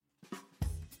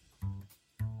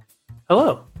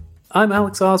Hello, I'm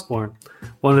Alex Osborne,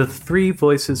 one of the three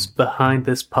voices behind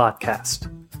this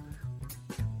podcast.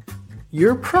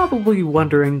 You're probably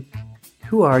wondering,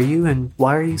 who are you and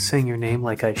why are you saying your name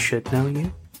like I should know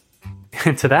you?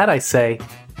 And to that I say,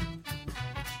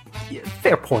 yeah,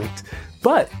 fair point.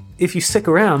 But if you stick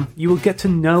around, you will get to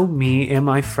know me and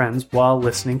my friends while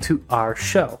listening to our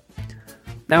show.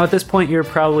 Now at this point you're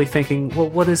probably thinking, well,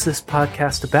 what is this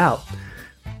podcast about?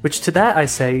 Which to that I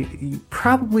say, you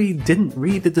probably didn't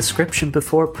read the description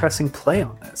before pressing play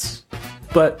on this.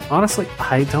 But honestly,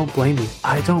 I don't blame you.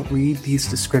 I don't read these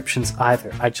descriptions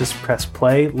either. I just press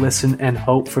play, listen, and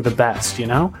hope for the best, you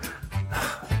know?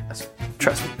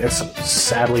 Trust me, there's some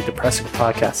sadly depressing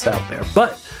podcasts out there.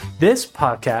 But this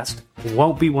podcast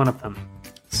won't be one of them.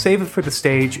 Save It for the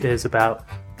Stage is about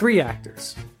three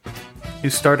actors who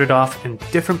started off in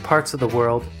different parts of the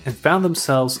world and found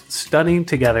themselves studying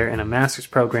together in a master's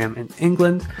program in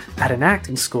England at an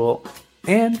acting school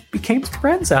and became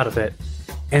friends out of it.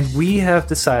 And we have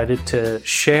decided to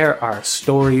share our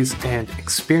stories and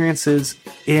experiences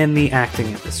in the acting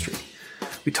industry.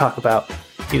 We talk about,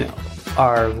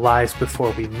 our lives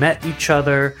before we met each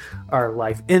other, our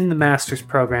life in the master's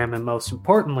program, and most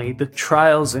importantly, the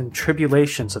trials and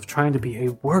tribulations of trying to be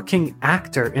a working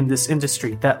actor in this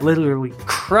industry that literally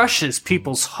crushes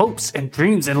people's hopes and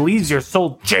dreams and leaves your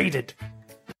soul jaded.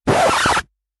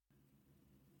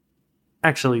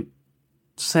 Actually,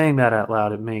 saying that out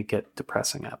loud, it may get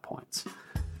depressing at points.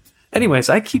 Anyways,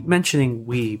 I keep mentioning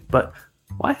we, but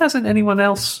why hasn't anyone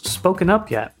else spoken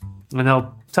up yet? And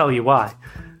I'll tell you why.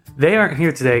 They aren't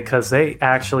here today because they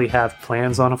actually have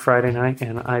plans on a Friday night,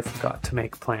 and I forgot to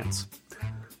make plans.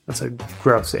 That's a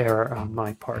gross error on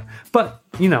my part. But,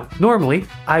 normally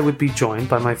I would be joined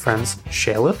by my friends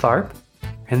Shayla Tharp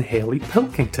and Haley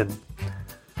Pilkington.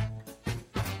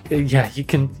 Yeah, you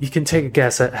can take a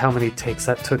guess at how many takes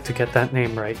that took to get that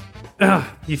name right.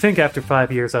 You think after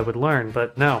 5 years I would learn,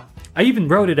 but no. I even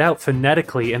wrote it out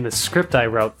phonetically in the script I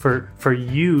wrote for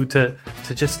you to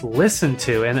just listen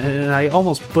to, and I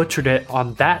almost butchered it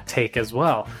on that take as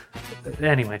well.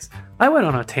 Anyways, I went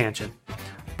on a tangent.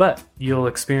 But you'll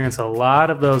experience a lot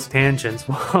of those tangents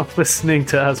while listening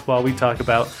to us while we talk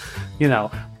about,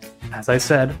 as I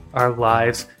said, our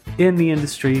lives in the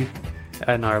industry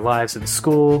and our lives in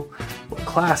school, what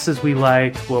classes we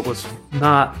liked, what was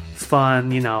not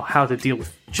fun, how to deal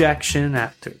with rejection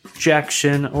after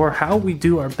rejection, or how we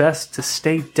do our best to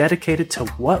stay dedicated to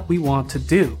what we want to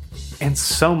do, and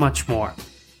so much more.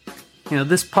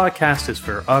 This podcast is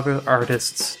for other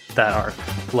artists that are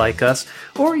like us,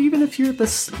 or even if you're the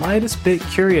slightest bit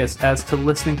curious as to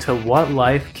listening to what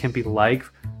life can be like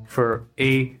for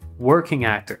a working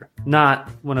actor, not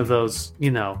one of those,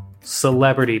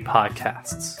 celebrity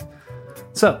podcasts.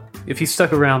 So, if you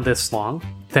stuck around this long,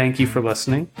 thank you for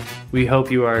listening. We hope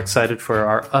you are excited for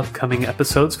our upcoming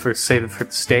episodes for Save It for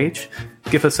the Stage.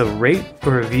 Give us a rate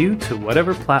or review to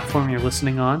whatever platform you're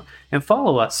listening on, and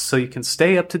follow us so you can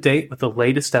stay up to date with the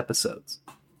latest episodes.